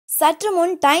சற்று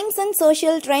முன் times and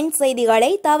social trend செய்திகளை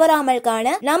தவறாமல் காண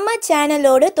நம்ம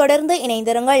சேனலோடு தொடர்ந்து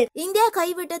இணைந்திருங்கள். இந்தியா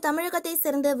கைவிட்ட தமிழகத்தை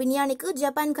சேர்ந்த விஞ்ஞானிக்கு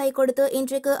ஜப்பான் கை கொடுத்து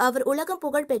இன்றைக்கு அவர் உலகம்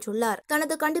புகழ் பெற்றுள்ளார்.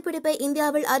 தனது கண்டுபிடிப்பை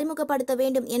இந்தியாவில் அறிமுகப்படுத்த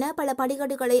வேண்டும் என பல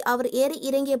படிக்கட்டுகளை அவர் ஏறி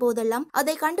இறங்கிய போதெல்லாம்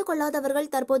அதை கண்டு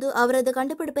கொள்ளாதவர்கள் தற்போது அவரது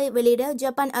கண்டுபிடிப்பை வெளியிட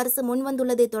ஜப்பான் அரசு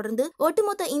முன்வந்துள்ளதை தொடர்ந்து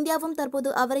ஒட்டுமொத்த இந்தியாவும்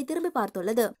தற்போது அவரை திரும்பி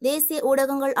பார்த்துள்ளது. தேசிய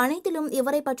ஊடகங்கள் அனைத்திலும்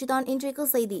இவரை பற்றிதான் இன்றைக்கு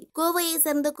செய்தி. கோவையை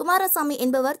சேர்ந்த குமாரசாமி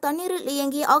என்பவர் தண்ணீரில்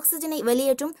இயங்கிய ஆக்சிஜனை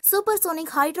வெளியேற்றும் சூப்பர்சோனிக்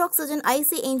ஹைட்ராக்சிஜன்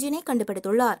ஐசி என்ஜினை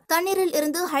கண்டுபிடித்துள்ளார். தண்ணீரில்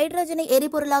இருந்து ஹைட்ரஜனை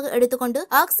எரிபொருளாக எடுத்துக்கொண்டு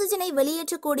ஆக்சிஜனை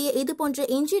வெளியேற்றக்கூடிய இதுபோன்ற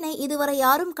என்ஜினை இதுவரை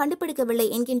யாரும் கண்டுபிடிக்கவில்லை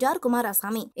என்கின்றார்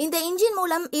குமாரசாமி. இந்த என்ஜின்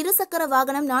மூலம் இருசக்கர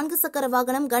வாகனம், 4 சக்கர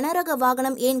வாகனம், கனரக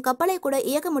வாகனம், ஏன் கப்பலை கூட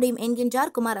இயக்க முடியும்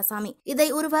என்கின்றார் குமாரசாமி. இதை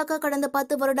உருவாக்க கடந்த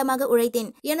 10 வருடமாக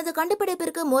உழைத்தேன். எனது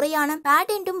கண்டுபிடிப்பிற்கு முறையான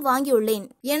பேட்டன்ட்டும் வாங்கியுள்ளேன்.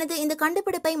 எனது இந்த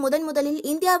கண்டுபிடிப்பை முதலில்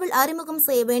இந்தியாவில் அறிமுகம்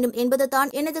செய்ய வேண்டும்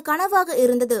என்பதுதான் எனது கனவாக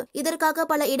இருந்தது. இதற்காக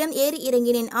பல இடம் ஏறி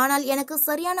இறங்கினேன். ஆனால் எனக்கு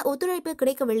சரியான ஒத்துழைப்பு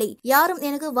கிடைக்கவில்லை. யாரும்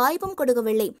எனக்கு வாய்ப்பும்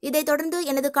கொடுக்கவில்லை. இதைத் தொடர்ந்து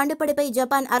எனது கண்டுபிடிப்பை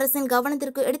ஜப்பான் அரசின்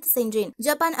கவனத்திற்கு எடுத்து சென்றேன்.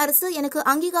 ஜப்பான் அரசு எனக்கு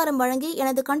அங்கீகாரம் வழங்கி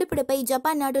எனது கண்டுபிடிப்பை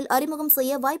ஜப்பான் நாட்டில் அறிமுகம்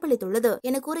செய்ய வாய்ப்பளித்துள்ளது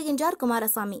என கூறுகின்றார்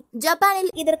குமாரசாமி. ஜப்பானில்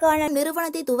இதற்கான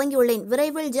நிறுவனத்தை துவங்கியுள்ளேன்.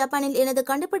 விரைவில் ஜப்பானில் எனது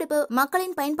கண்டுபிடிப்பு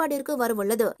மக்களின் பயன்பாட்டிற்கு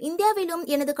வரவுள்ளது. இந்தியாவிலும்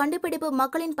எனது கண்டுபிடிப்பு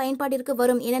மக்களின் பயன்பாட்டிற்கு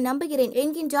வரும் என நம்புகிறேன்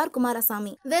என்கின்றார்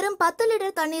குமாரசாமி. வெறும் 10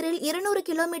 லிட்டர் தண்ணீரில் 200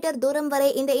 கிலோமீட்டர் தூரம்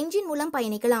வரை இந்த என்ஜின் மூலம்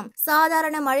பயணிக்கலாம்.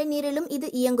 சாதாரண மழை நீரிலும் இது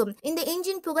இயங்கும். இந்த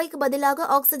என்ஜின் புகைக்கு பதிலாக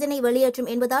ஆக்சிஜனை வெளியேற்றும்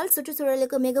என்பதால்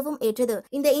சுற்றுச்சூழலுக்கு மிகவும் ஏற்றது.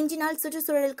 இந்த என்ஜினால்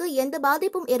சுற்றுச்சூழலுக்கு எந்த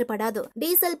பாதிப்பும் ஏற்படாது.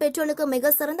 டீசல், பெட்ரோலுக்கு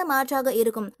மிக சிறந்த மாற்றாக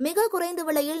இருக்கும். மிக குறைந்த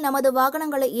விலையில் நமது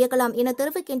வாகனங்களை இயக்கலாம் என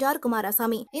தெரிவிக்கின்றார்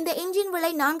குமாரசாமி. இந்த என்ஜின்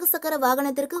விலை 4 சக்கர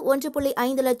வாகனத்திற்கு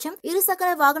 1.5 லட்சம், 2 சக்கர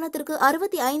வாகனத்திற்கு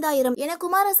 65,000 என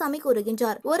குமாரசாமி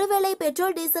கூறுகின்றார். ஒருவேளை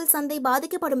பெட்ரோல், டீசல் சந்தை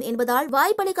பாதிக்கப்படும் என்பதால்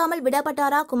வாய்ப்பளிக்காமல்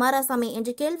விடப்பட்டாரா குமாரசாமி என்ற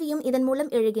கேள்வியும் இதன்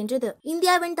மூலம் எழுகின்றது.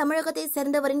 இந்தியாவின் தமிழகத்தை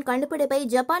சேர்ந்தவரின் கண்டுபிடிப்பை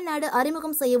ஜப்பான் நாடு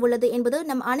அறிமுகம் செய்ய உள்ளது என்பது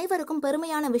நம் அனைவருக்கும்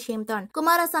பெருமையான விஷயம்தான்.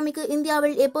 குமாரசாமிக்கு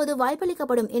இந்தியாவில் எப்போது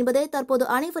வாய்ப்பளிக்கப்படும் என்பதே தற்போது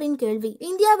அனைவரின் கேள்வி.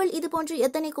 இந்தியாவில் இதுபோன்று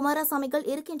எத்தனை குமாரசாமிகள்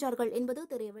இருக்கின்றார்கள் என்பது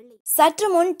தெரியவில்லை. சற்று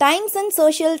முன் டைம்ஸ் அண்ட்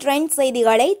சோஷியல் ட்ரெண்ட்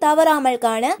செய்திகளை தவறாமல்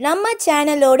காண நம்ம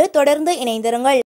சேனலோடு தொடர்ந்து இணைந்திருங்கள்.